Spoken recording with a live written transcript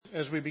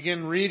as we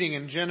begin reading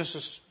in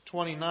Genesis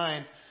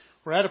 29,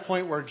 we're at a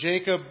point where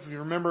Jacob, you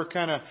remember,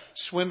 kind of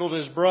swindled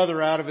his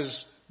brother out of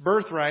his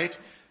birthright,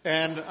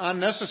 and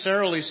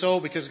unnecessarily so,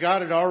 because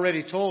God had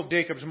already told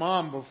Jacob's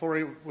mom before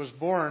he was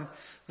born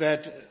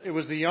that it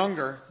was the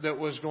younger that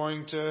was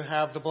going to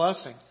have the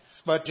blessing.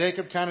 But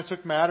Jacob kind of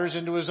took matters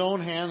into his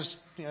own hands,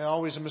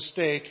 always a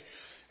mistake.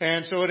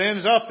 And so it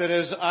ends up that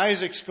as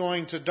Isaac's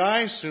going to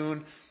die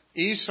soon,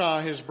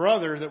 Esau, his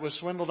brother that was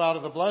swindled out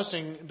of the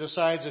blessing,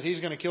 decides that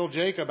he's going to kill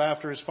Jacob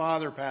after his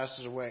father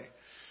passes away.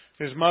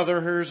 His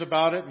mother hears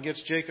about it and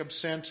gets Jacob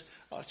sent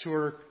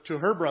to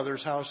her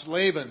brother's house,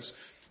 Laban's.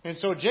 And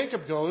so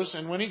Jacob goes,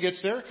 and when he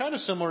gets there, kind of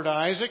similar to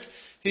Isaac,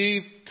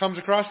 he comes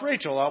across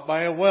Rachel out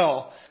by a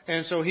well.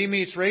 And so he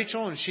meets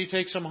Rachel, and she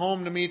takes him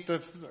home to meet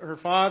her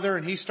father,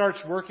 and he starts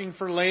working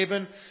for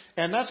Laban.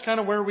 And that's kind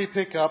of where we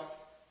pick up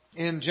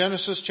in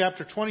Genesis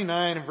chapter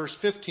 29 and verse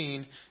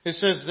 15. It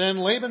says, "Then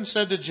Laban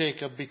said to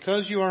Jacob,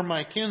 'Because you are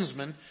my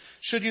kinsman,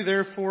 should you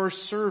therefore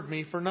serve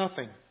me for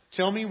nothing?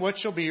 Tell me, what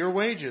shall be your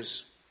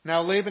wages?'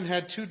 Now Laban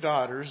had 2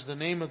 daughters. The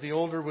name of the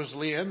older was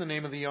Leah, and the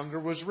name of the younger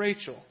was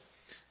Rachel.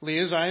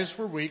 Leah's eyes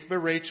were weak, but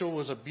Rachel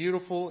was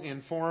beautiful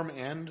in form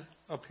and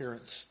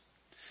appearance.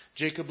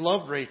 Jacob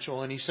loved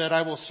Rachel, and he said,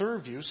 'I will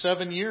serve you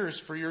 7 years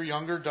for your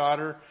younger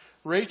daughter,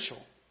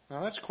 Rachel.'" Now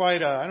that's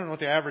quite I don't know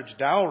what the average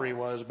dowry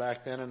was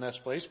back then in this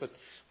place, but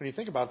when you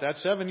think about that,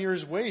 7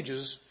 years'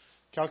 wages,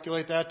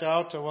 calculate that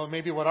out to, well,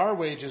 maybe what our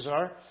wages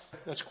are,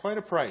 that's quite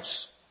a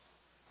price.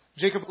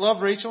 Jacob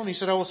loved Rachel, and he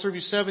said, "I will serve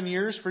you 7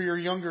 years for your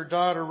younger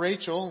daughter,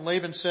 Rachel." And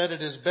Laban said,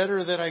 "It is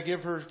better that I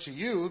give her to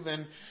you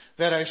than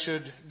that I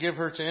should give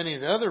her to any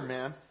of the other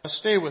men.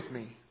 Stay with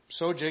me."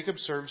 So Jacob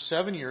served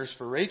 7 years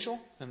for Rachel,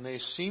 and they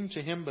seemed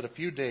to him but a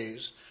few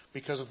days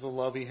because of the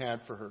love he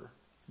had for her.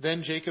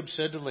 Then Jacob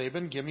said to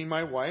Laban, "Give me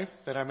my wife,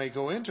 that I may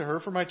go into her,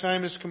 for my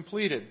time is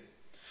completed."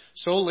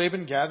 So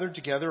Laban gathered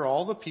together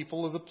all the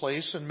people of the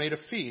place and made a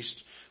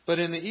feast. But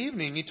in the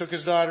evening he took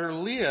his daughter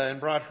Leah and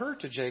brought her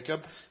to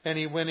Jacob, and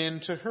he went in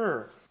to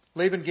her.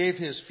 Laban gave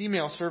his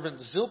female servant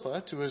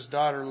Zilpah to his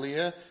daughter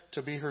Leah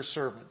to be her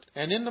servant.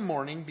 And in the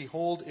morning,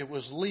 behold, it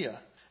was Leah.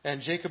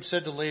 And Jacob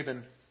said to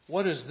Laban,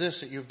 "What is this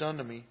that you've done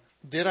to me?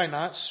 Did I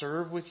not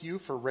serve with you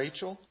for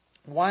Rachel?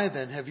 Why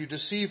then have you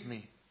deceived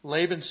me?"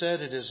 Laban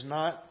said, "It is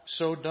not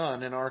so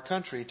done in our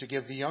country to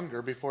give the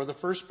younger before the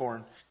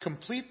firstborn.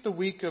 Complete the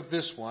week of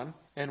this one,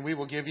 and we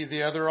will give you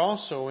the other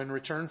also in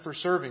return for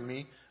serving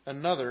me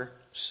another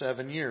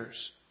 7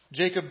 years."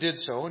 Jacob did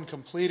so and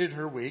completed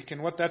her week.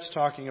 And what that's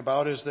talking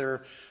about is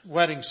their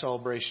wedding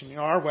celebration.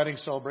 Our wedding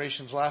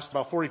celebrations last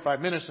about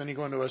 45 minutes. Then you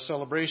go into a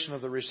celebration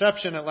of the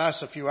reception. It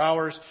lasts a few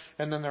hours,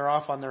 and then they're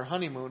off on their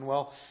honeymoon.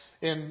 Well,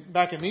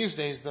 back in these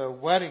days, the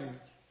wedding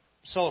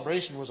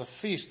celebration was a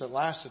feast that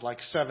lasted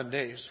like 7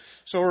 days.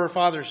 So her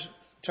father's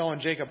telling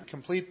Jacob,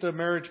 complete the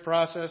marriage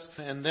process,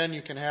 and then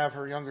you can have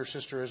her younger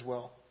sister as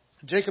well.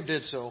 Jacob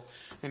did so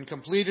and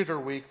completed her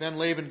week. Then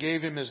Laban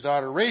gave him his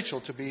daughter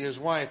Rachel to be his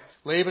wife.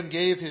 Laban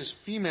gave his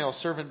female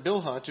servant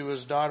Bilhah to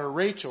his daughter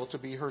Rachel to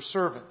be her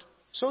servant.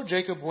 So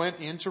Jacob went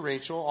in to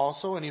Rachel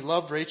also, and he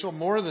loved Rachel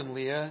more than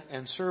Leah,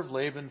 and served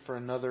Laban for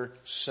another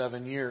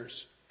 7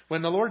 years.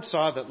 When the Lord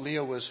saw that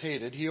Leah was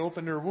hated, he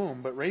opened her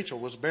womb, but Rachel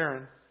was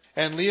barren.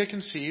 And Leah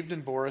conceived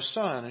and bore a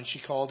son, and she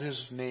called his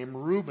name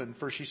Reuben,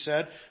 for she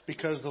said,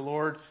 "Because the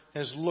Lord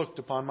has looked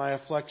upon my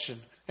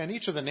affliction." And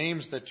each of the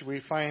names that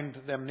we find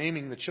them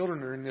naming the children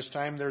during this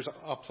time, there's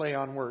a play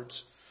on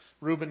words.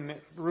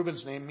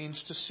 Reuben's name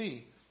means to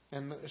see.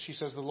 And she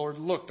says, "The Lord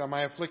looked on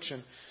my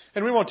affliction."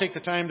 And we won't take the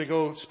time to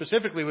go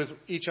specifically with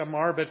each of them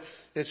are, but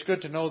it's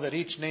good to know that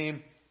each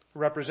name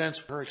represents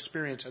her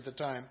experience at the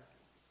time.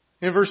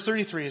 In verse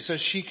 33, it says,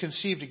 "She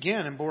conceived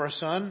again and bore a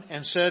son,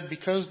 and said,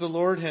 'Because the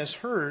Lord has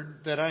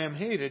heard that I am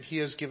hated, he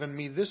has given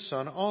me this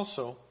son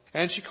also.'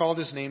 And she called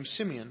his name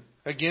Simeon.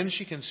 Again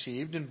she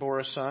conceived and bore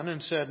a son,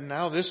 and said,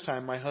 'Now this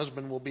time my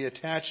husband will be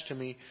attached to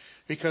me,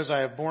 because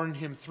I have borne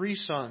him 3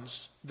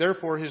 sons.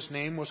 Therefore his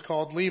name was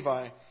called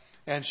Levi.'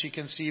 And she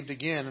conceived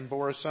again and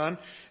bore a son,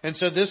 and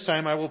said, 'This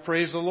time I will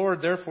praise the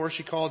Lord.' Therefore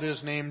she called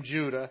his name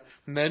Judah.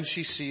 And then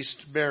she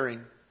ceased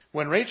bearing.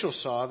 When Rachel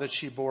saw that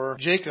she bore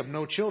Jacob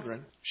no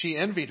children, she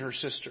envied her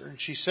sister, and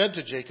she said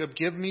to Jacob,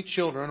 'Give me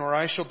children, or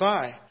I shall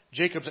die.'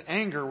 Jacob's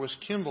anger was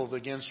kindled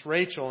against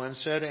Rachel, and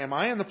said, 'Am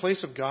I in the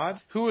place of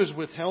God, who has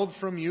withheld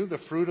from you the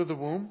fruit of the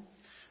womb?'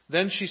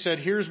 Then she said,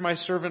 'Here's my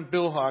servant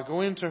Bilhah. Go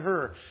in to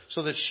her,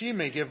 so that she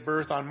may give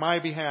birth on my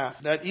behalf,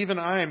 that even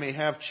I may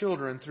have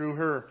children through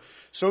her.'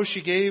 So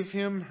she gave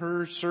him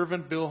her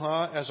servant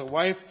Bilhah as a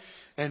wife,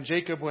 and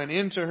Jacob went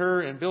in to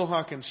her, and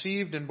Bilhah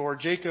conceived and bore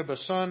Jacob a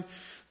son.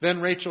 Then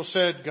Rachel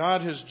said,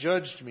 'God has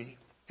judged me,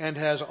 and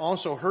has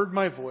also heard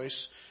my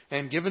voice,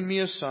 and given me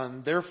a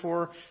son.'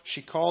 Therefore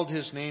she called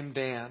his name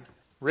Dan.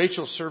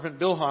 Rachel's servant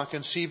Bilhah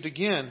conceived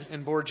again,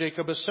 and bore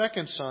Jacob a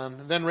second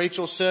son. Then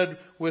Rachel said,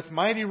 'With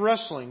mighty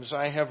wrestlings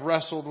I have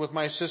wrestled with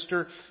my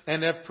sister,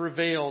 and have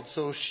prevailed.'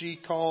 So she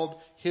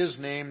called his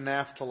name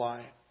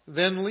Naphtali.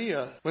 Then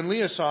when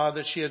Leah saw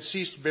that she had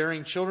ceased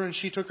bearing children,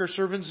 she took her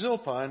servant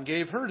Zilpah, and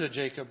gave her to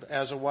Jacob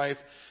as a wife.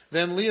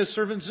 Then Leah's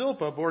servant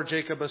Zilpah bore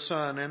Jacob a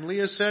son, and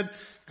Leah said,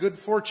 "Good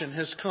fortune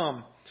has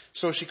come."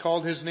 So she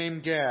called his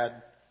name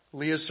Gad.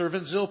 Leah's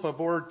servant Zilpah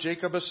bore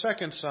Jacob a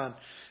second son,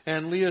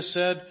 and Leah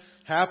said,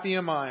 "Happy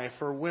am I,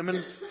 for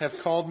women have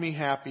called me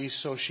happy."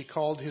 So she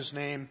called his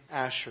name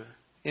Asher.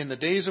 In the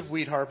days of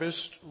wheat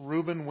harvest,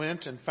 Reuben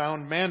went and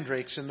found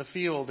mandrakes in the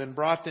field and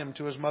brought them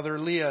to his mother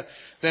Leah.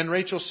 Then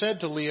Rachel said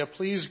to Leah,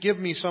 "Please give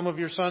me some of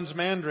your son's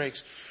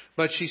mandrakes."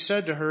 But she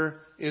said to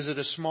her, "Is it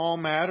a small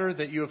matter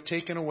that you have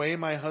taken away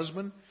my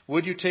husband?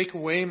 Would you take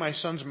away my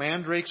son's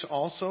mandrakes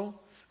also?"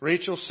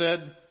 Rachel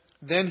said,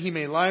 "Then he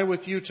may lie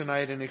with you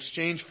tonight in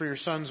exchange for your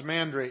son's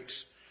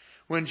mandrakes."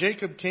 When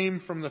Jacob came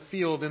from the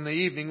field in the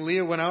evening,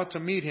 Leah went out to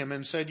meet him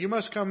and said, "You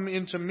must come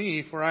in to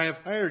me, for I have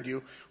hired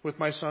you with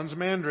my son's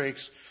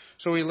mandrakes."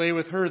 So he lay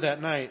with her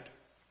that night.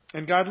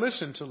 And God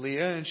listened to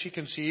Leah, and she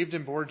conceived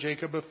and bore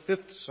Jacob a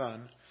fifth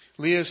son.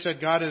 Leah said,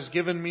 "God has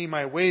given me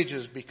my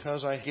wages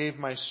because I gave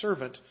my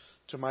servant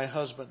to my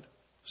husband."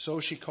 So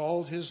she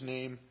called his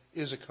name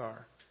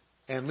Issachar.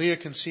 And Leah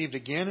conceived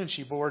again, and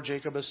she bore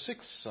Jacob a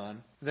sixth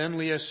son. Then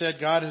Leah said,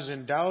 "God has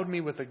endowed me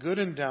with a good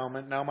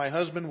endowment. Now my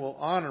husband will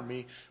honor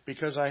me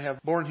because I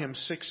have borne him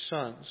 6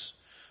 sons."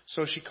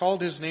 So she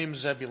called his name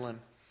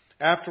Zebulun.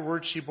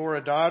 Afterwards she bore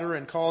a daughter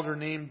and called her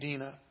name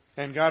Dinah.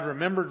 And God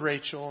remembered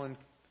Rachel, and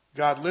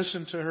God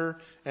listened to her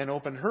and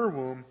opened her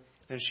womb.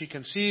 And she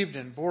conceived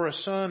and bore a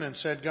son and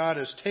said, "God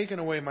has taken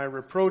away my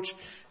reproach."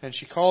 And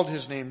she called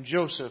his name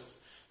Joseph,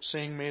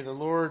 saying, "May the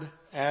Lord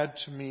add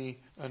to me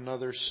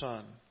another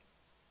son."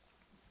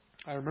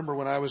 I remember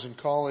when I was in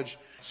college,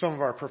 some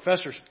of our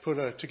professors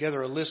put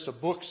together a list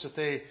of books that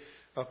they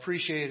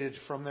appreciated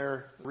from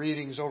their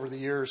readings over the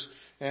years.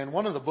 And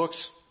one of the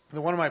books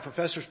that one of my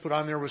professors put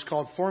on there was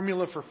called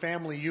Formula for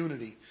Family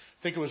Unity.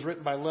 I think it was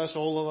written by Les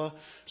Olala.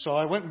 So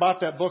I went and bought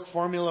that book,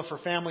 Formula for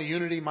Family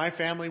Unity. My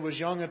family was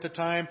young at the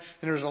time,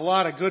 and there was a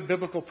lot of good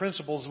biblical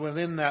principles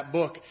within that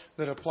book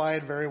that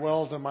applied very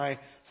well to my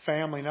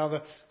family.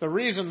 Now, the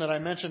reason that I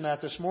mentioned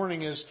that this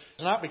morning is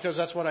not because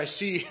that's what I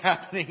see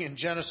happening in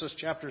Genesis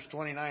chapters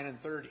 29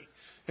 and 30.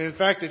 In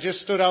fact, it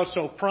just stood out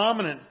so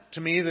prominent to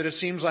me that it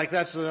seems like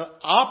that's the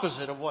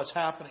opposite of what's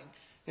happening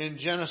in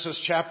Genesis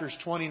chapters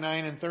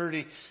 29 and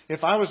 30.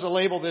 If I was to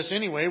label this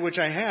anyway, which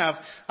I have,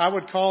 I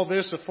would call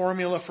this a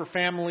formula for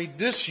family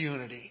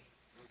disunity.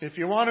 If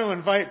you want to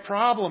invite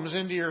problems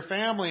into your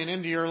family and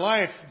into your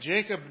life,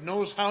 Jacob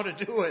knows how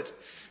to do it.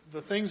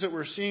 The things that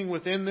we're seeing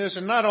within this,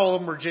 and not all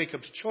of them were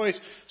Jacob's choice,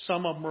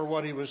 some of them were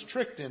what he was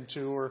tricked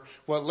into or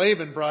what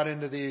Laban brought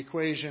into the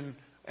equation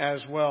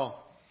as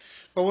well.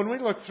 But when we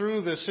look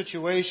through the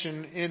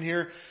situation in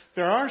here,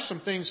 there are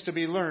some things to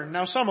be learned.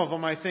 Now, some of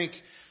them, I think,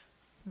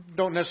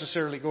 don't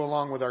necessarily go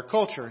along with our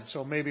culture, and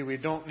so maybe we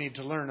don't need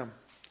to learn them.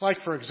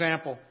 Like, for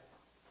example,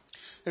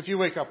 if you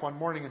wake up one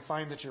morning and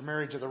find that you're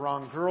married to the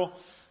wrong girl,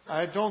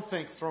 I don't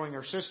think throwing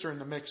her sister in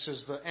the mix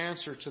is the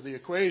answer to the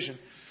equation.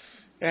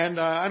 And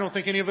I don't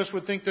think any of us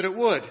would think that it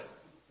would.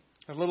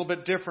 A little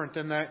bit different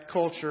than that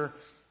culture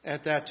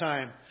at that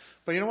time.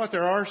 But you know what?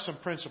 There are some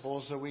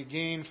principles that we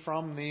gain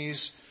from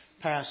these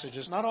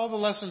passages. Not all the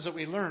lessons that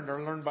we learned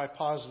are learned by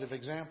positive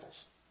examples.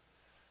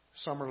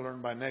 Some are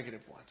learned by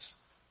negative ones.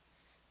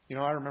 You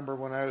know, I remember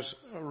when I was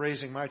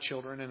raising my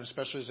children, and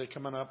especially as they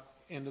come up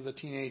into the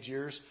teenage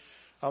years,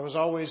 I was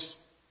always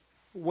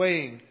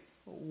weighing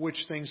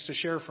which things to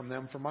share from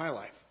them for my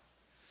life.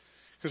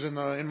 Because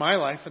in my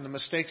life and the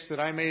mistakes that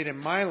I made in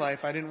my life,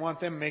 I didn't want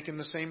them making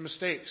the same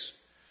mistakes.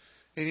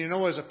 And you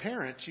know, as a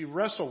parent, you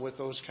wrestle with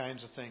those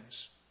kinds of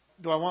things.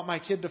 Do I want my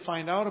kid to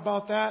find out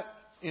about that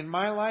in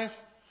my life?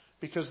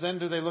 Because then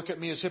do they look at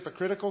me as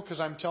hypocritical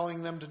because I'm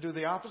telling them to do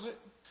the opposite?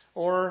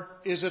 Or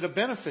is it a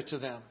benefit to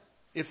them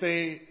if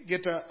they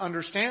get to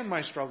understand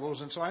my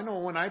struggles? And so I know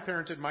when I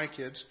parented my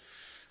kids,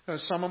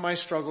 some of my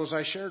struggles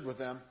I shared with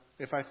them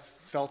if I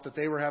felt that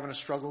they were having a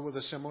struggle with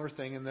a similar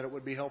thing and that it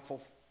would be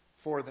helpful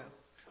for them.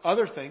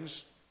 Other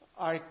things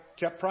I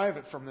kept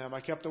private from them.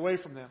 I kept away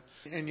from them.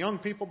 And young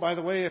people, by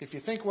the way, if you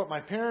think what my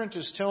parent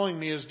is telling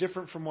me is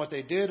different from what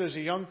they did as a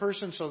young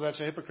person, so that's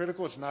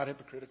hypocritical, it's not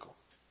hypocritical.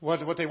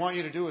 What they want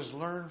you to do is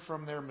learn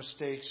from their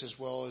mistakes as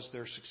well as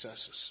their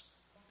successes.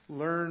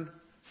 Learn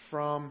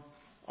from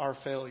our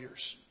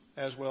failures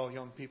as well,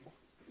 young people.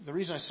 The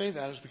reason I say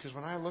that is because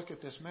when I look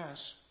at this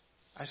mess,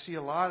 I see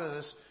a lot of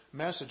this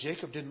mess that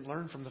Jacob didn't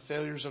learn from the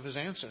failures of his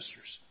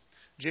ancestors.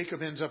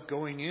 Jacob ends up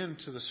going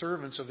into the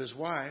servants of his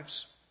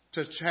wives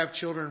to have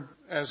children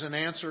as an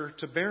answer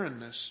to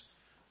barrenness.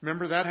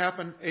 Remember that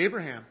happened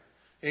Abraham.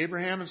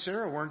 Abraham and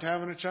Sarah weren't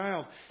having a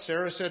child.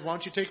 Sarah said, "Why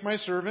don't you take my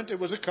servant?" It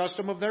was a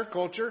custom of their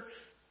culture.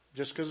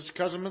 Just because it's a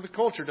custom of the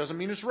culture doesn't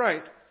mean it's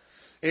right.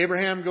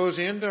 Abraham goes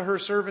into her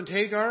servant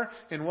Hagar,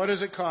 and what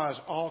does it cause?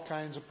 All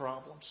kinds of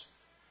problems.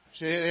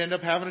 They end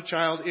up having a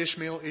child,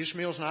 Ishmael.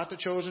 Ishmael's not the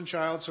chosen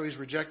child, so he's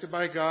rejected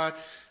by God.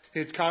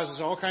 It causes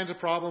all kinds of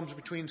problems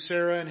between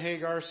Sarah and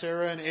Hagar,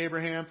 Sarah and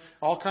Abraham,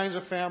 all kinds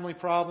of family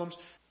problems.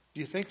 Do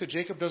you think that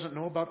Jacob doesn't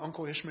know about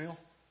Uncle Ishmael?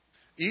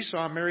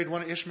 Esau married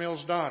one of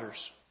Ishmael's daughters.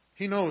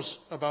 He knows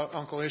about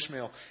Uncle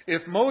Ishmael.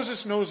 If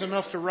Moses knows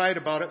enough to write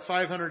about it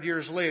 500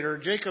 years later,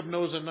 Jacob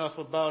knows enough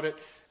about it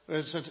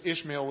since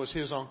Ishmael was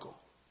his uncle.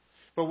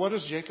 But what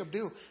does Jacob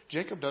do?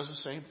 Jacob does the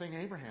same thing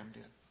Abraham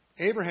did.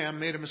 Abraham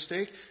made a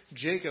mistake.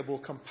 Jacob will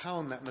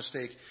compound that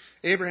mistake.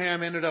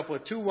 Abraham ended up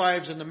with 2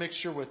 wives in the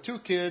mixture with 2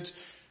 kids.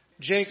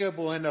 Jacob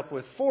will end up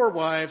with 4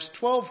 wives,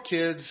 12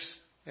 kids.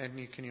 And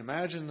can you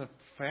imagine the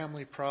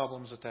family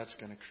problems that that's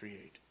going to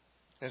create?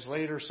 As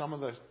later some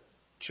of the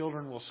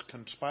children will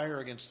conspire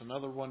against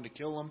another one to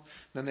kill him.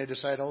 Then they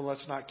decide,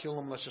 let's not kill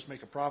him. Let's just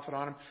make a profit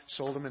on him.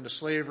 Sold him into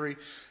slavery.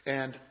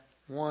 And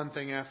one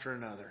thing after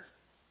another.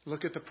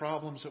 Look at the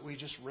problems that we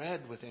just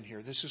read within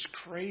here. This is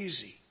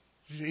crazy.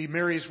 He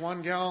marries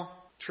one gal,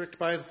 tricked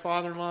by the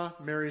father-in-law,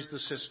 marries the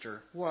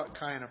sister. What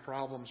kind of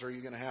problems are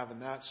you going to have in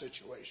that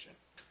situation?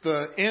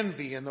 The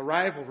envy and the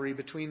rivalry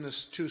between the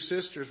 2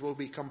 sisters will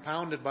be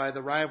compounded by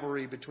the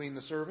rivalry between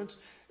the servants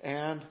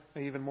and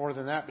even more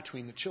than that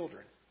between the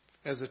children.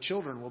 As the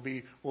children will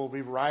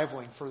be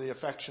rivaling for the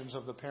affections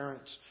of the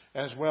parents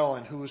as well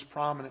and who is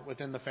prominent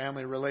within the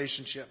family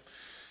relationship.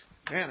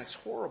 Man, it's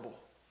horrible.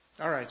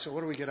 All right, so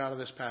what do we get out of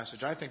this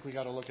passage? I think we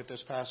got to look at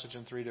this passage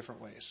in 3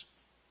 different ways.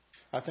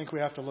 I think we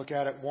have to look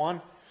at it.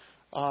 One,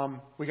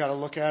 we got to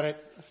look at it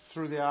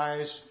through the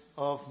eyes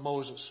of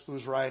Moses,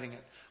 who's writing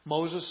it.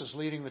 Moses is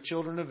leading the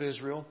children of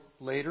Israel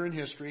later in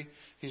history.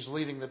 He's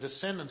leading the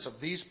descendants of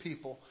these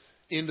people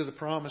into the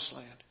promised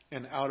land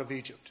and out of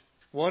Egypt.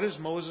 What is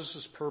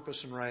Moses'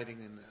 purpose in writing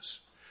in this?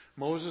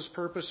 Moses'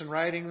 purpose in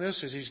writing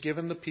this is he's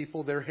given the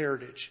people their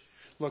heritage.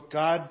 Look,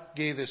 God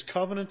gave His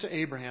covenant to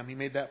Abraham. He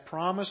made that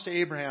promise to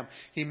Abraham.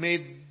 He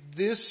made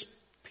this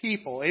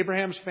people,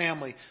 Abraham's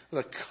family,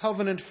 the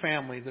covenant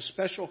family, the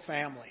special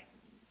family.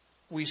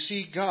 We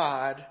see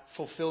God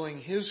fulfilling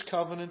His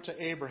covenant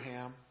to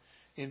Abraham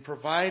in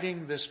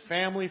providing this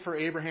family for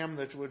Abraham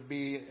that would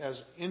be as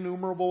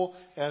innumerable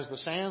as the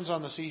sands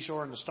on the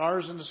seashore and the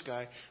stars in the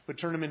sky, would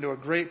turn him into a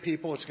great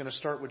people. It's going to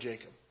start with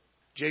Jacob.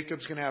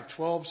 Jacob's going to have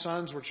 12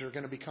 sons, which are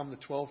going to become the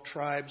 12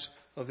 tribes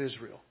of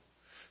Israel.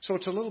 So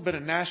it's a little bit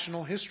of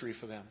national history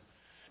for them.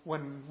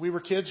 When we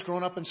were kids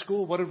growing up in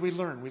school, what did we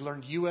learn? We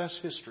learned U.S.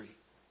 history.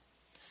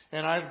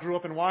 And I grew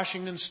up in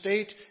Washington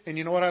State, and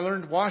you know what I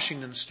learned?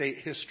 Washington State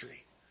history.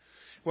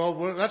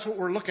 Well, that's what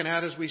we're looking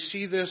at as we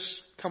see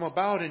this come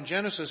about in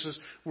Genesis, is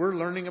we're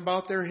learning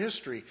about their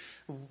history.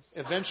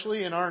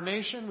 Eventually, in our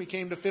nation, we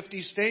came to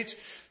 50 states.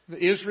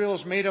 Israel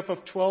is made up of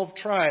 12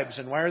 tribes.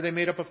 And why are they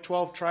made up of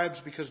 12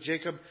 tribes? Because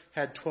Jacob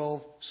had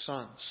 12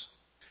 sons.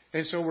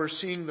 And so we're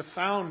seeing the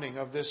founding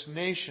of this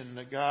nation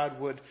that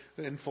God would,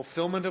 in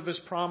fulfillment of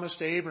His promise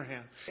to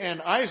Abraham. And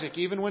Isaac,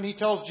 even when he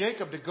tells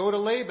Jacob to go to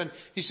Laban,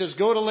 he says,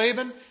 go to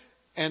Laban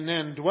and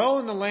then dwell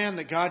in the land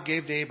that God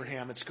gave to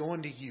Abraham. It's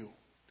going to you.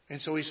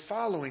 And so he's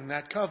following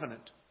that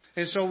covenant.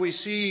 And so we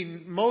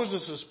see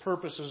Moses'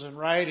 purposes in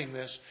writing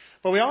this.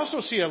 But we also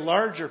see a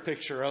larger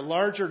picture, a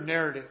larger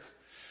narrative.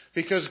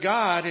 Because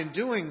God, in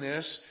doing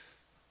this,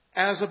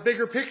 has a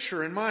bigger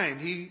picture in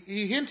mind.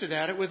 He hinted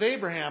at it with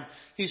Abraham.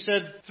 He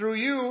said, through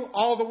you,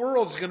 all the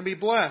world is going to be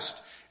blessed.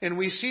 And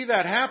we see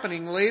that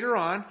happening later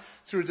on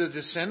through the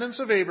descendants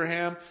of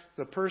Abraham,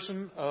 the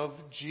person of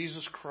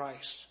Jesus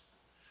Christ.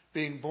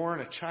 Being born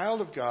a child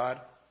of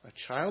God, a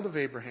child of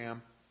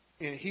Abraham.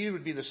 And He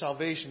would be the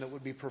salvation that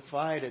would be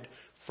provided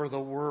for the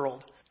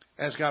world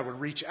as God would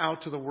reach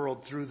out to the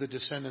world through the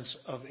descendants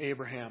of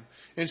Abraham.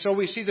 And so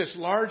we see this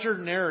larger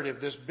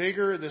narrative, this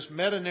bigger, this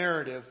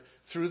meta-narrative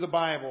through the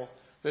Bible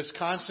that's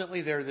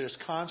constantly there, that is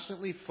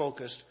constantly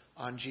focused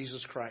on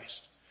Jesus Christ.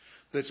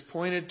 That's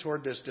pointed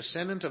toward this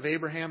descendant of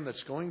Abraham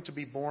that's going to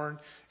be born,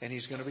 and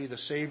He's going to be the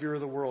Savior of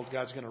the world.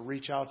 God's going to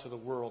reach out to the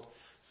world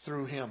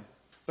through Him.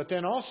 But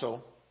then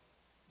also,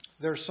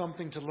 there's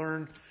something to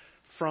learn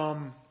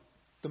from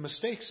the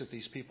mistakes that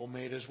these people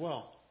made as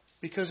well.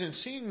 Because in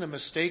seeing the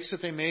mistakes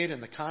that they made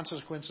and the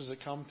consequences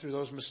that come through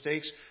those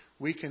mistakes,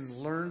 we can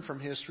learn from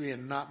history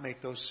and not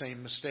make those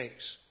same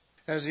mistakes.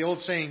 As the old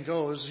saying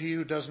goes, he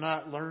who does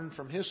not learn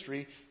from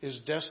history is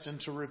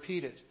destined to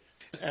repeat it.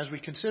 As we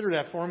consider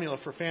that formula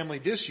for family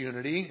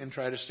disunity and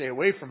try to stay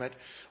away from it,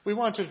 we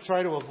want to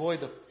try to avoid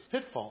the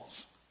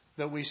pitfalls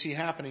that we see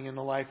happening in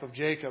the life of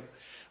Jacob.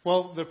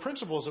 Well, the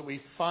principles that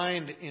we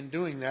find in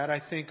doing that, I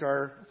think,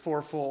 are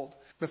fourfold.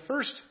 The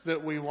first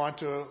that we want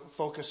to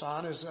focus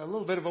on is a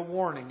little bit of a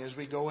warning as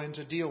we go in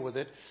to deal with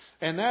it,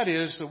 and that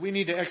is that we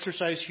need to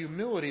exercise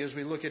humility as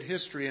we look at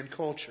history and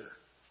culture.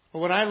 But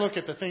when I look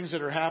at the things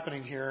that are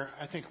happening here,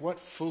 I think, what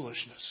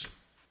foolishness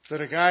that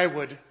a guy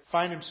would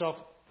find himself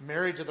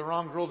married to the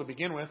wrong girl to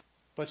begin with,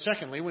 but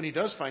secondly, when he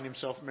does find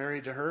himself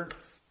married to her,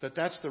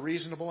 that's the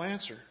reasonable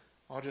answer.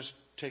 I'll just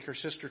take her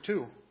sister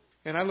too.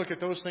 And I look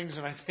at those things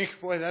and I think,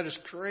 boy, that is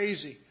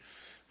crazy.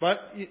 But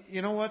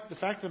you know what? The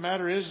fact of the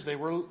matter is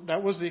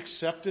that was the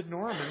accepted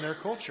norm in their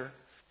culture.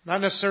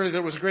 Not necessarily that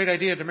it was a great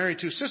idea to marry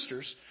 2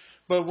 sisters,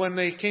 but when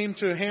they came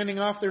to handing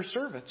off their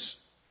servants,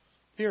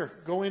 here,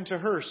 go into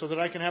her so that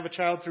I can have a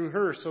child through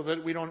her, so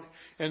that we don't,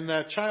 and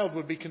that child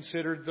would be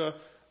considered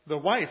the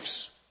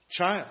wife's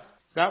child.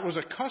 That was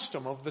a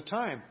custom of the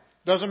time.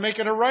 Doesn't make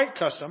it a right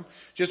custom.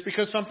 Just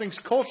because something's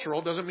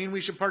cultural doesn't mean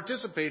we should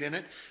participate in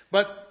it.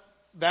 But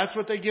that's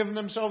what they give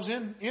themselves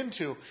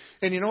into.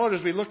 And you know what?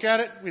 As we look at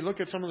it, we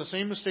look at some of the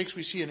same mistakes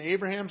we see in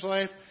Abraham's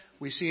life,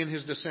 we see in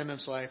his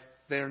descendants' life.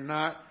 They're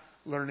not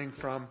learning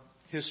from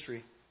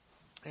history.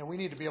 And we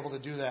need to be able to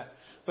do that.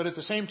 But at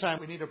the same time,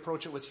 we need to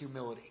approach it with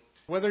humility.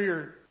 Whether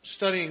you're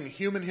studying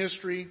human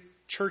history,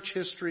 church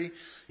history,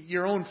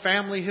 your own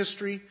family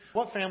history,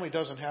 what family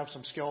doesn't have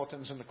some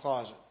skeletons in the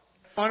closet?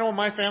 I know in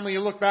my family, you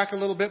look back a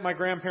little bit, my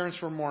grandparents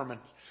were Mormon.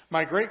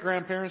 My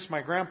great-grandparents,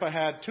 my grandpa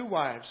had 2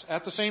 wives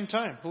at the same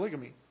time,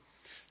 polygamy.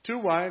 2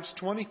 wives,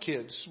 20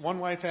 kids. One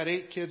wife had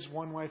 8 kids,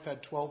 one wife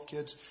had 12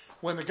 kids.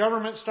 When the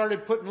government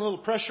started putting a little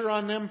pressure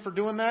on them for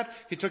doing that,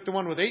 he took the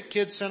one with 8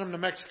 kids, sent them to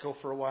Mexico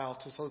for a while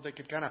so that they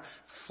could kind of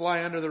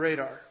fly under the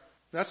radar.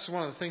 That's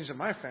one of the things in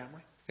my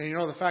family. And you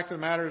know, the fact of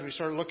the matter is we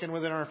start looking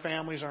within our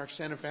families, our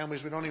extended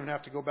families. We don't even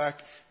have to go back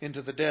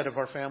into the dead of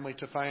our family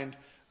to find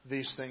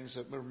these things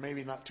that we're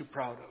maybe not too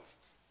proud of.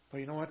 But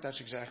you know what? That's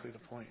exactly the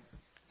point.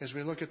 As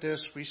we look at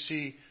this, we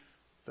see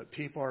that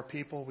people are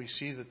people. We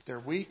see that they're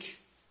weak.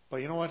 But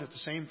you know what? At the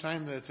same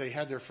time that they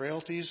had their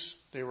frailties,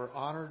 they were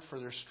honored for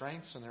their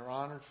strengths and they're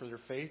honored for their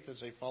faith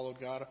as they followed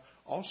God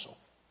also.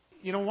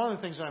 You know, one of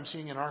the things that I'm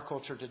seeing in our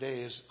culture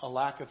today is a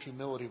lack of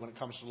humility when it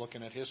comes to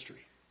looking at history.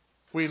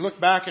 We look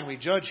back and we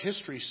judge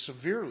history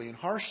severely and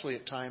harshly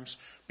at times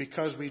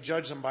because we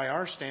judge them by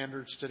our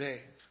standards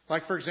today.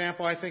 Like, for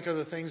example, I think of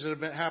the things that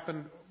have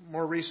happened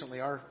more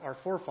recently. Our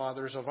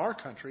forefathers of our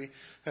country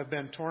have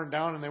been torn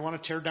down, and they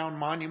want to tear down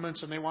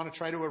monuments, and they want to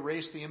try to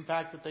erase the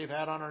impact that they've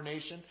had on our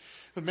nation.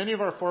 But many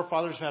of our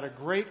forefathers had a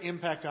great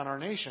impact on our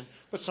nation,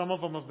 but some of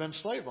them have been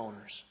slave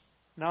owners.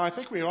 Now, I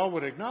think we all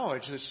would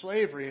acknowledge that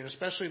slavery, and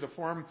especially the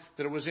form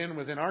that it was in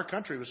within our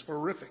country, was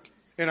horrific.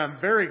 And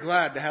I'm very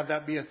glad to have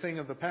that be a thing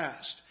of the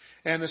past.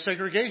 And the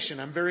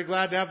segregation, I'm very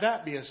glad to have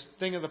that be a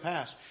thing of the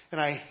past.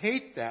 And I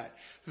hate that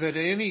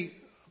any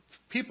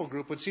people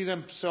group would see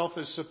themselves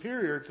as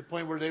superior to the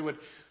point where they would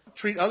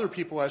treat other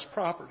people as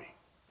property.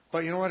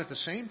 But you know what? At the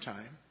same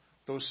time,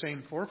 those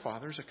same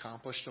forefathers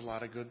accomplished a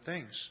lot of good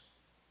things.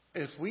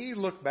 If we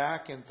look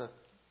back at the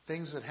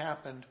things that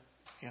happened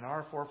in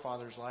our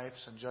forefathers' lives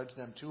and judge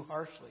them too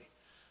harshly,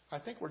 I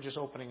think we're just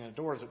opening a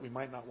door that we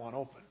might not want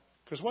open.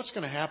 Because what's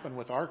going to happen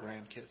with our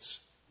grandkids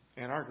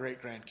and our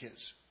great-grandkids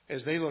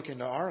as they look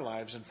into our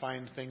lives and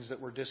find things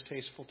that were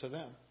distasteful to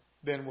them?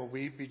 Then will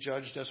we be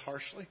judged as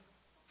harshly?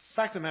 The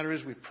fact of the matter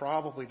is we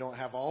probably don't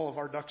have all of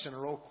our ducks in a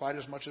row quite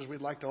as much as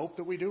we'd like to hope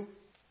that we do.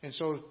 And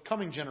so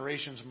coming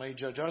generations may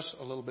judge us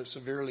a little bit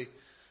severely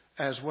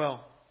as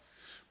well.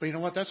 But you know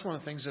what? That's one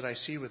of the things that I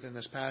see within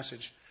this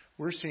passage.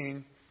 We're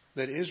seeing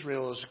that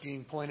Israel is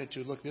being pointed to,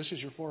 look, this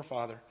is your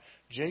forefather.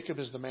 Jacob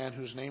is the man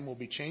whose name will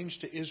be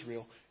changed to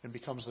Israel and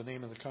becomes the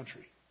name of the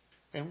country.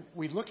 And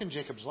we look in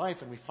Jacob's life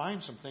and we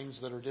find some things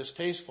that are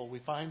distasteful. We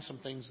find some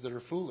things that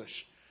are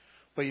foolish.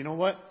 But you know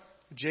what?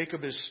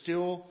 Jacob is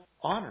still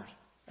honored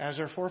as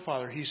our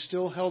forefather. He's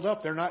still held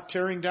up. They're not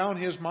tearing down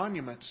his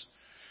monuments.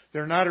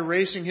 They're not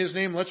erasing his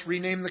name. Let's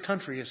rename the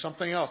country as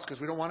something else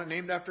because we don't want it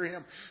named after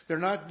him. They're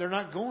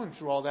not going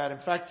through all that. In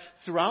fact,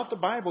 throughout the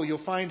Bible,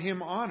 you'll find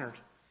him honored.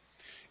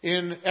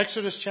 In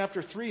Exodus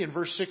chapter 3 and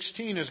verse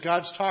 16, as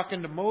God's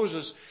talking to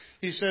Moses,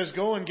 he says,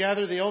 "Go and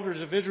gather the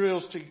elders of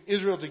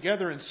Israel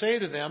together and say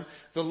to them,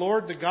 the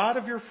Lord, the God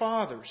of your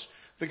fathers,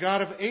 the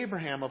God of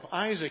Abraham, of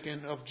Isaac,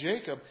 and of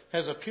Jacob,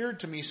 has appeared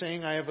to me,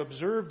 saying, I have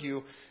observed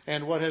you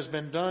and what has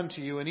been done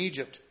to you in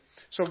Egypt."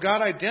 So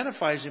God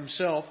identifies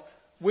himself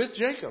with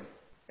Jacob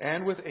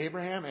and with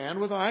Abraham and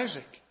with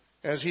Isaac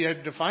as he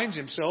defines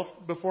himself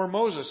before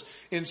Moses.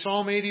 In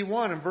Psalm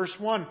 81 and verse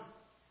 1,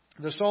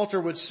 the psalter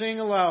would sing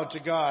aloud to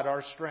God,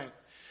 our strength.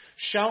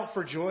 Shout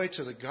for joy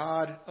to the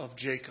God of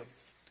Jacob.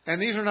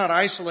 And these are not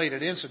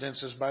isolated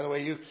incidences, by the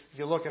way. If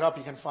you look it up,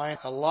 you can find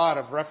a lot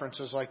of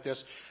references like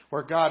this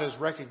where God is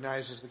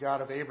recognized as the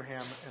God of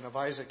Abraham and of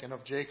Isaac and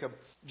of Jacob.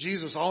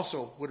 Jesus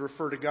also would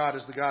refer to God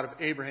as the God of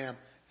Abraham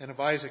and of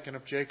Isaac and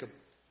of Jacob.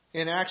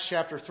 In Acts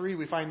chapter 3,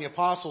 we find the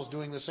apostles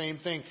doing the same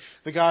thing.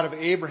 The God of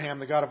Abraham,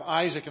 the God of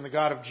Isaac, and the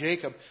God of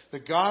Jacob, the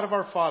God of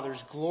our fathers,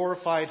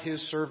 glorified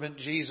his servant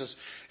Jesus.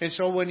 And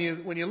so when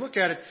you look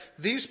at it,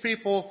 these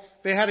people,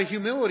 they had a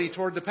humility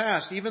toward the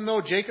past. Even though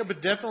Jacob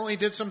definitely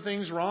did some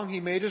things wrong, he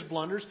made his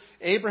blunders.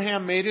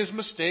 Abraham made his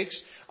mistakes.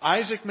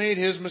 Isaac made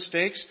his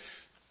mistakes.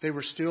 They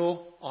were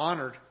still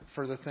honored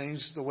for the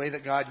things, the way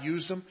that God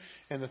used them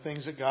and the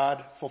things that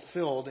God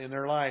fulfilled in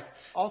their life.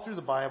 All through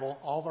the Bible,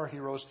 all of our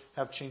heroes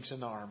have chinks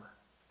in the armor.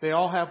 They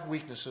all have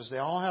weaknesses. They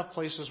all have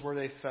places where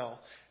they fell.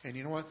 And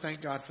you know what?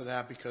 Thank God for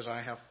that, because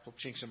I have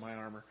chinks in my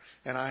armor.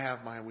 And I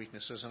have my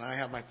weaknesses. And I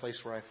have my place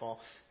where I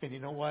fall. And you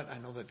know what? I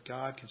know that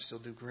God can still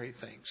do great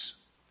things,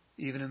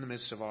 even in the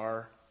midst of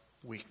our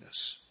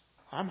weakness.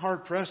 I'm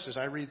hard-pressed as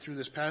I read through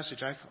this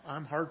passage.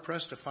 I'm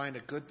hard-pressed to find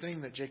a good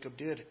thing that Jacob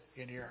did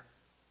in here.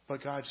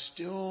 But God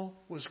still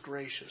was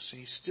gracious, and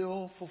he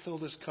still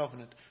fulfilled his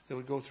covenant that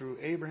would go through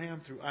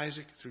Abraham, through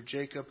Isaac, through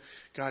Jacob.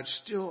 God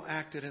still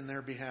acted in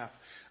their behalf.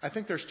 I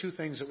think there's two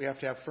things that we have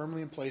to have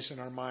firmly in place in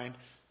our mind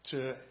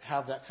to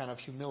have that kind of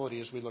humility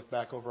as we look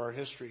back over our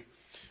history.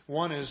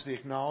 One is the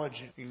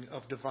acknowledging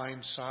of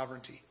divine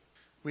sovereignty.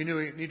 We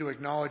need to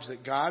acknowledge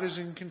that God is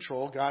in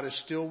control. God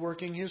is still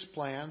working His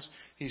plans.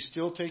 He's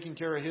still taking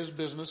care of His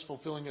business,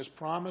 fulfilling His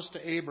promise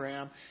to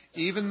Abraham,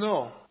 even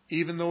though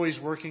He's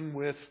working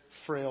with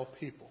frail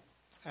people.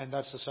 And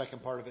that's the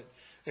second part of it,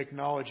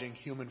 acknowledging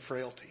human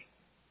frailty.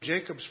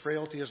 Jacob's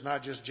frailty is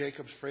not just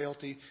Jacob's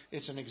frailty.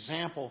 It's an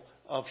example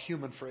of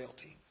human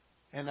frailty.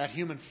 And that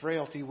human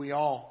frailty we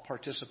all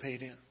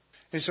participate in.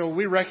 And so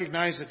we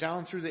recognize that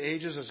down through the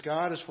ages, as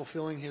God is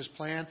fulfilling His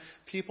plan,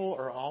 people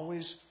are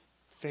always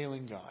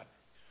failing God.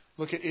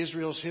 Look at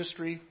Israel's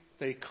history.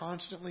 They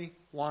constantly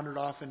wandered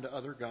off into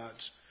other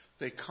gods.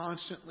 They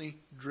constantly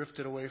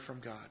drifted away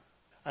from God.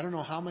 I don't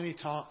know how many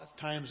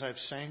times I've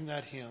sang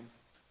that hymn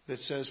that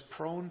says,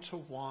 prone to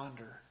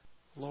wander,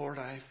 Lord,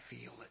 I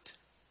feel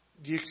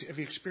it. Have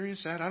you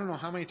experienced that? I don't know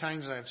how many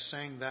times I've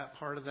sang that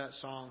part of that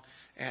song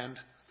and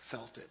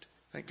felt it.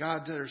 That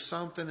God, there's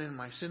something in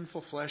my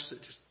sinful flesh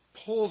that just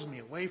pulls me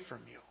away from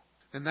you.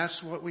 And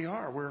that's what we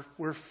are.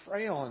 We're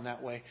frail in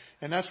that way.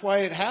 And that's why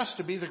it has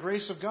to be the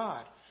grace of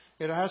God.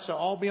 It has to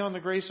all be on the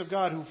grace of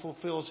God who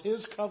fulfills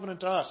His covenant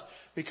to us.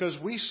 Because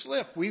we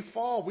slip, we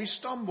fall, we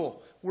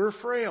stumble. We're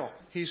frail.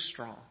 He's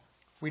strong.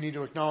 We need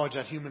to acknowledge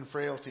that human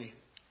frailty.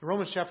 In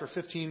Romans chapter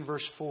 15,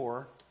 verse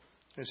 4,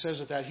 it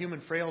says that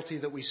human frailty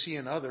that we see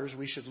in others,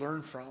 we should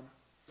learn from.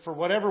 For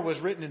whatever was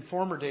written in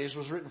former days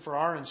was written for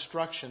our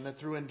instruction, that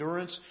through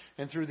endurance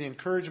and through the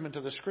encouragement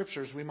of the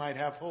Scriptures we might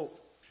have hope.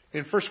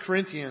 In 1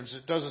 Corinthians,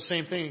 it does the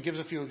same thing. It gives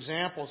a few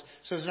examples.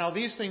 It says, now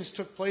these things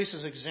took place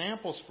as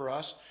examples for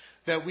us,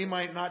 that we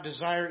might not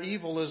desire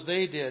evil as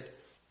they did.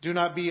 Do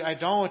not be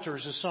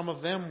idolaters as some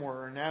of them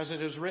were. And as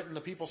it is written,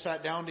 the people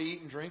sat down to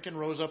eat and drink and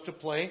rose up to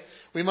play.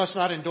 We must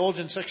not indulge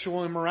in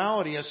sexual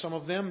immorality as some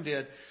of them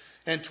did.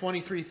 And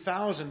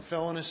 23,000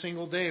 fell in a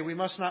single day. We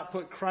must not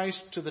put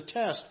Christ to the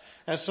test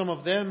as some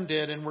of them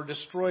did and were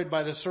destroyed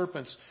by the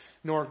serpents,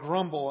 nor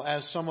grumble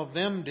as some of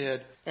them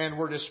did and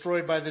were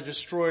destroyed by the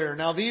destroyer.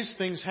 Now these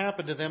things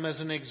happened to them as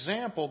an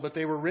example, but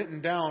they were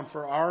written down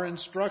for our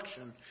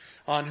instruction,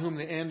 on whom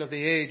the end of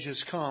the age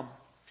has come.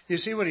 You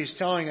see, what he's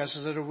telling us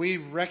is that if we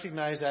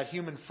recognize that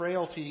human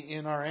frailty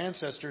in our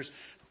ancestors,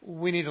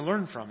 we need to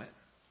learn from it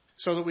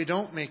so that we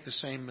don't make the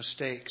same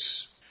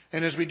mistakes.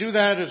 And as we do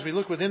that, as we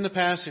look within the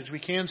passage, we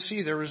can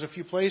see there was a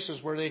few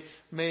places where they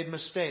made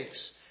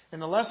mistakes.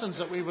 And the lessons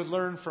that we would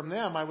learn from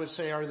them, I would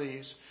say, are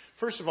these.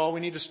 First of all,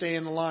 we need to stay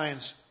in the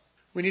lines.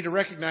 We need to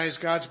recognize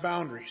God's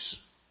boundaries.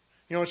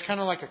 You know, it's kind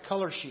of like a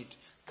color sheet.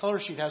 Color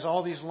sheet has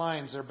all these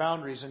lines, their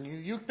boundaries. And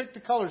you pick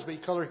the colors, but you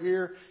color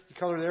here, you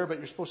color there, but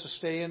you're supposed to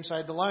stay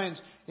inside the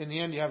lines. In the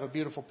end, you have a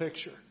beautiful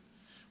picture.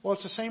 Well,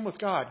 it's the same with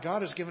God.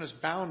 God has given us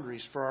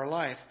boundaries for our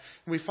life.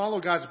 And we follow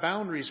God's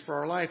boundaries for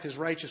our life, His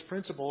righteous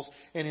principles,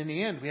 and in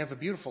the end, we have a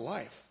beautiful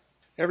life.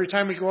 Every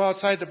time we go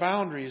outside the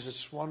boundaries,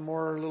 it's one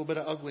more little bit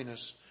of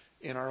ugliness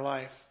in our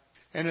life.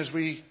 And as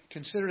we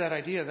consider that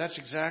idea, that's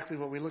exactly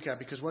what we look at.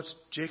 Because what's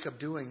Jacob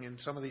doing in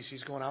some of these?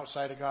 He's going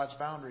outside of God's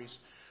boundaries.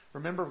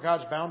 Remember,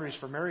 God's boundaries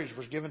for marriage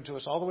was given to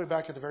us all the way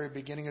back at the very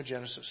beginning of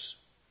Genesis.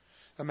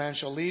 A man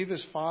shall leave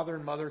his father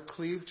and mother,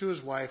 cleave to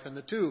his wife, and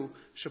the two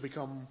shall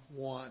become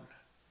one.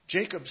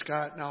 Jacob's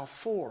got now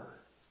 4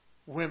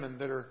 women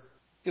that are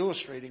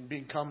illustrating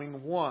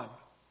becoming one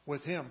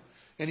with him.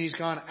 And he's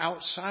gone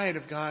outside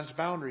of God's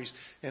boundaries.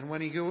 And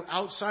when he goes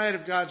outside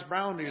of God's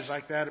boundaries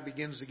like that, it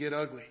begins to get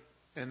ugly.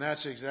 And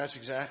that's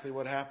exactly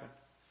what happened.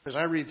 As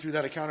I read through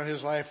that account of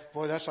his life,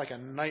 boy, that's like a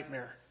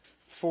nightmare.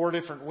 4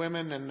 different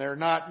women, and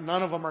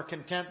none of them are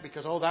content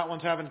because, that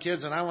one's having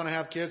kids and I want to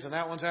have kids, and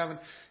that one's having,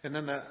 and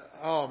then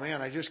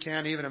I just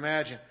can't even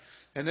imagine.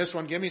 And this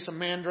one, give me some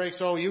mandrakes.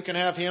 Oh, you can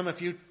have him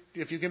if you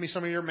give me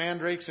some of your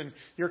mandrakes, and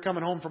you're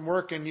coming home from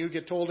work and you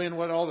get told in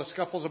what all the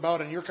scuffle's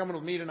about, and you're coming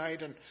with me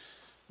tonight, and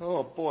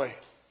oh boy,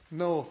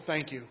 no,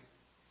 thank you.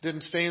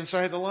 Didn't stay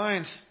inside the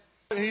lines.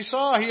 He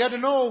had to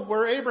know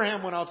where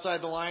Abraham went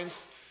outside the lines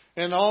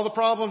and all the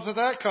problems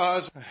that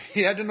caused.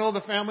 He had to know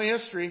the family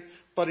history,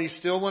 but he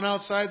still went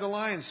outside the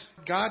lines.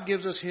 God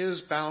gives us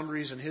His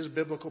boundaries and His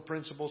biblical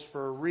principles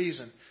for a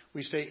reason.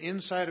 We stay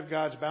inside of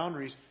God's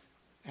boundaries,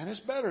 and it's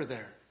better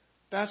there.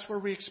 That's where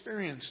we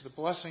experience the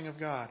blessing of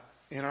God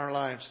in our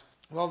lives.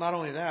 Well, not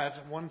only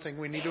that, one thing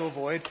we need to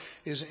avoid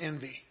is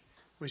envy.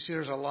 We see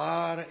there's a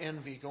lot of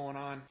envy going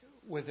on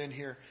within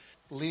here.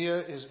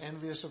 Leah is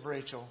envious of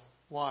Rachel.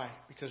 Why?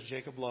 Because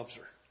Jacob loves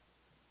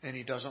her, and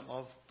he doesn't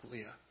love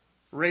Leah.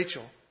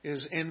 Rachel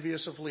is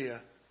envious of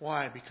Leah.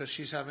 Why? Because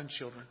she's having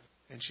children,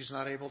 and she's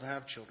not able to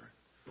have children.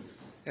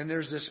 And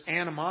there's this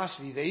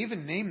animosity. They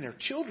even name their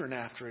children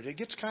after it. It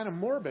gets kind of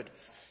morbid.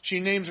 She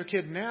names her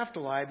kid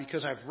Naphtali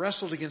because I've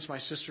wrestled against my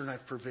sister and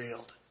I've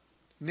prevailed.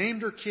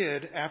 Named her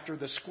kid after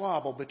the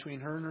squabble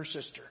between her and her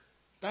sister.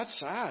 That's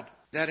sad.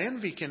 That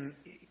envy can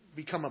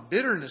become a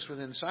bitterness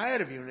within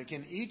inside of you, and it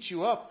can eat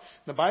you up.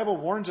 The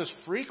Bible warns us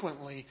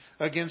frequently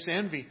against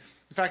envy.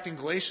 In fact, in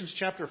Galatians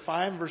chapter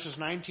 5, verses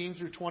 19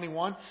 through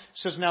 21, it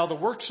says, now the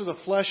works of the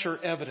flesh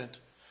are evident.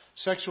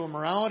 sexual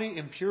immorality,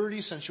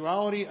 impurity,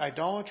 sensuality,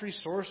 idolatry,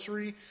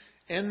 sorcery,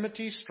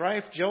 enmity,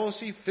 strife,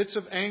 jealousy, fits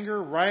of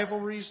anger,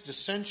 rivalries,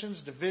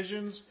 dissensions,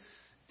 divisions,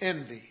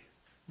 envy,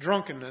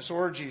 drunkenness,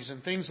 orgies,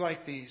 and things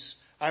like these.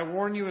 I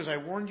warn you, as I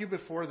warned you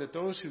before, that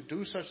those who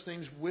do such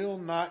things will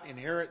not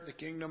inherit the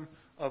kingdom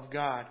of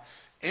God.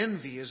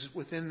 Envy is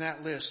within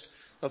that list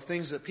of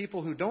things that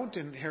people who don't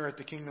inherit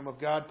the kingdom of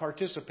God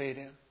participate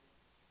in.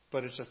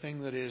 But it's a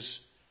thing that is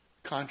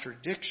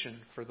contradiction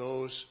for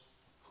those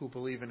who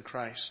believe in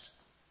Christ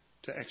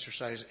to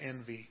exercise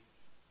envy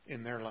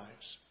in their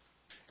lives.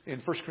 In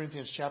 1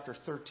 Corinthians chapter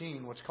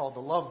 13, what's called the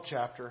love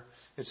chapter,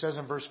 it says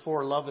in verse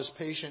 4, love is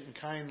patient and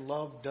kind.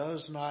 Love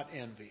does not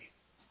envy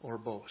or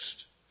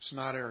boast. It's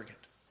not arrogant.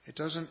 It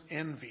doesn't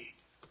envy.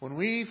 When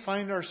we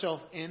find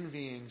ourselves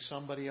envying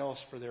somebody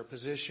else for their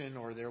position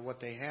or what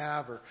they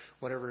have or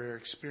whatever their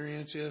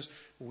experience is,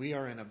 we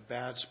are in a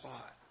bad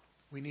spot.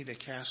 We need to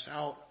cast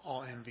out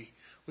all envy.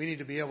 We need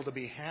to be able to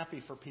be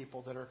happy for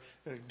people that are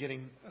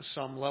getting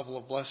some level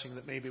of blessing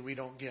that maybe we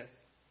don't get,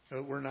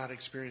 that we're not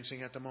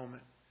experiencing at the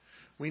moment.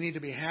 We need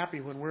to be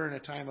happy when we're in a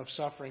time of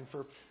suffering.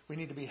 We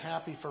need to be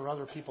happy for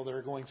other people that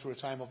are going through a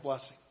time of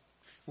blessing.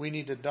 We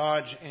need to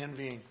dodge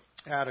envying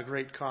at a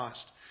great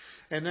cost.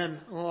 And then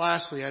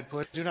lastly, I'd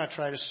put, do not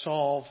try to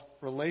solve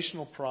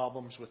relational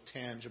problems with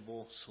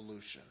tangible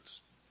solutions.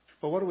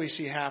 But what do we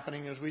see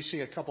happening is we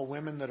see a couple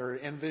women that are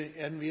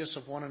envious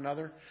of one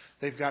another.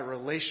 They've got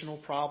relational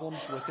problems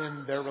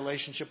within their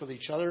relationship with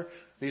each other.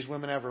 These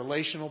women have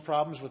relational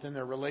problems within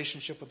their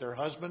relationship with their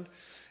husband.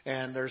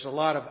 And there's a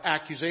lot of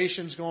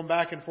accusations going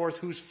back and forth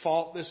whose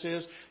fault this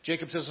is.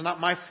 Jacob says, it's not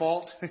my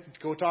fault.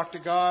 Go talk to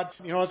God.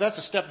 You know, that's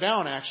a step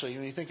down, actually.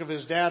 When you think of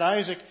his dad,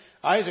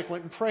 Isaac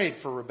went and prayed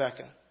for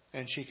Rebekah.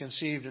 And she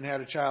conceived and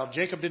had a child.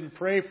 Jacob didn't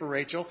pray for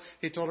Rachel.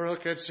 He told her,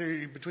 look, it's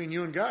between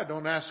you and God.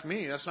 Don't ask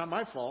me. That's not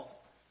my fault.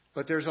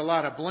 But there's a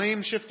lot of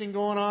blame shifting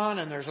going on,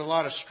 and there's a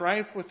lot of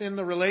strife within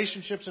the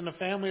relationships in the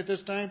family at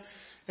this time.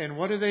 And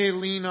what do they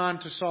lean on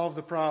to solve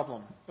the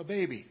problem? A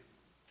baby.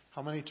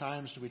 How many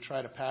times do we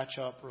try to patch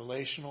up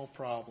relational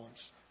problems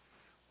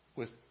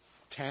with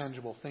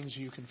tangible things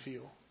you can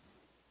feel?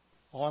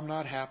 Oh, I'm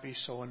not happy,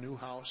 so a new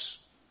house,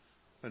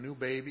 a new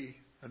baby,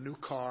 a new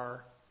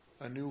car,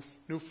 a new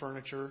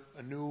furniture,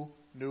 a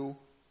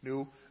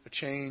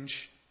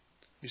change.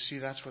 You see,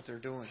 that's what they're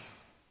doing.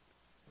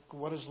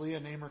 What does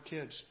Leah name her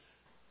kids?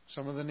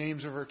 Some of the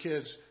names of her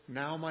kids.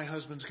 Now my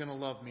husband's going to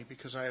love me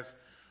because I have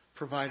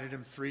provided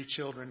him 3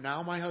 children.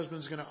 Now my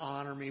husband's going to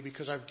honor me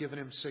because I've given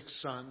him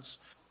 6 sons.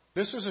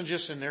 This isn't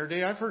just in their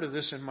day. I've heard of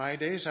this in my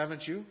days,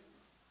 haven't you?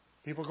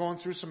 People going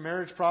through some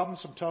marriage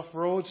problems, some tough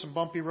roads, some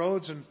bumpy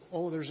roads, and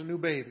oh, there's a new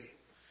baby.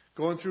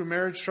 Going through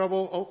marriage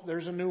trouble, oh,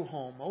 there's a new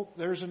home. Oh,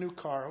 there's a new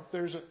car.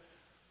 Oh,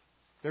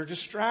 they're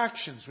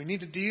distractions. We need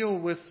to deal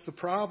with the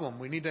problem.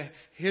 We need to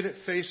hit it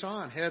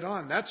head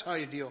on. That's how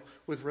you deal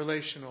with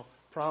relational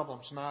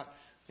problems, not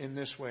in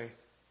this way.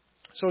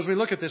 So as we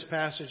look at this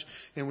passage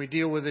and we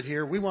deal with it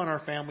here, we want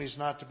our families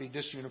not to be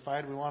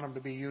disunified. We want them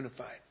to be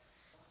unified.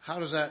 How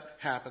does that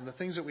happen? The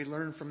things that we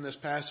learn from this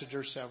passage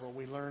are several.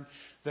 We learn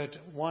that,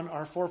 one,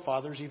 our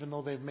forefathers, even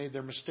though they've made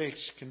their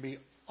mistakes, can be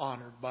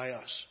honored by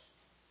us.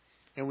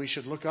 And we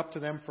should look up to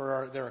them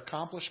for their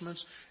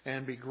accomplishments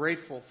and be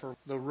grateful for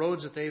the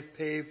roads that they've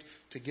paved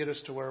to get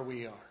us to where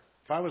we are.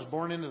 If I was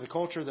born into the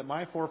culture that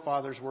my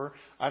forefathers were,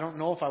 I don't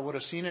know if I would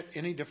have seen it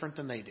any different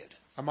than they did.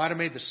 I might have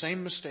made the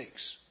same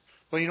mistakes.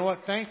 But you know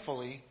what?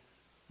 Thankfully,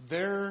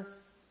 their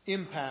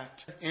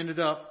impact ended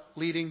up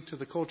leading to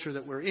the culture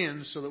that we're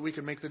in so that we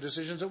can make the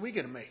decisions that we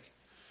get to make.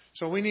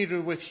 So we need to,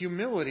 with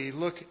humility,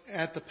 look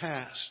at the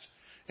past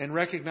and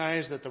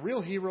recognize that the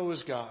real hero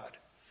is God.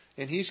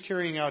 And He's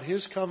carrying out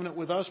His covenant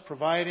with us,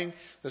 providing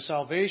the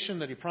salvation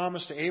that He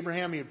promised to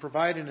Abraham He would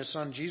provide in His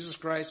Son, Jesus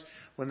Christ,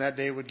 when that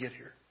day would get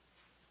here.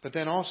 But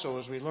then also,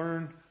 as we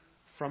learn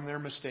from their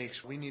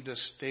mistakes, we need to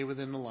stay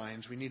within the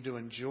lines. We need to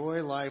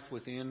enjoy life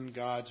within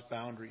God's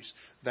boundaries.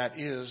 That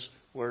is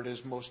where it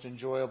is most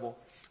enjoyable.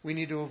 We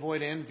need to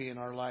avoid envy in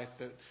our life,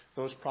 that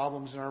those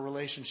problems in our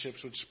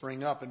relationships would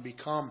spring up and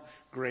become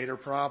greater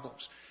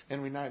problems.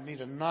 And we need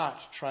to not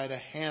try to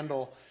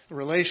handle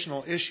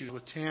relational issues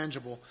with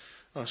tangible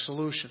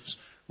solutions.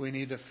 We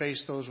need to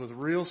face those with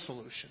real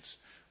solutions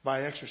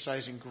by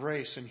exercising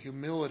grace and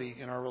humility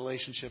in our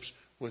relationships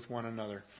with one another.